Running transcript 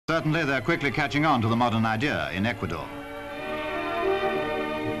Certainly, they're quickly catching on to the modern idea in Ecuador.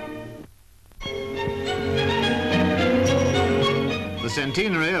 The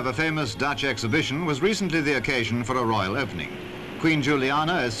centenary of a famous Dutch exhibition was recently the occasion for a royal opening. Queen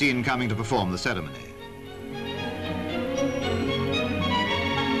Juliana is seen coming to perform the ceremony.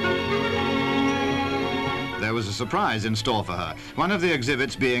 There was a surprise in store for her, one of the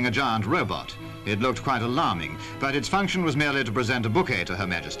exhibits being a giant robot. It looked quite alarming, but its function was merely to present a bouquet to Her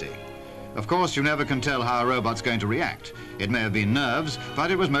Majesty. Of course, you never can tell how a robot's going to react. It may have been nerves, but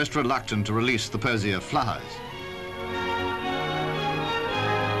it was most reluctant to release the posy of flowers.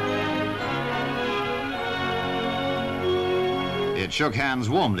 It shook hands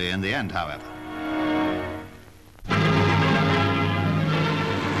warmly in the end, however.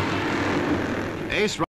 Ace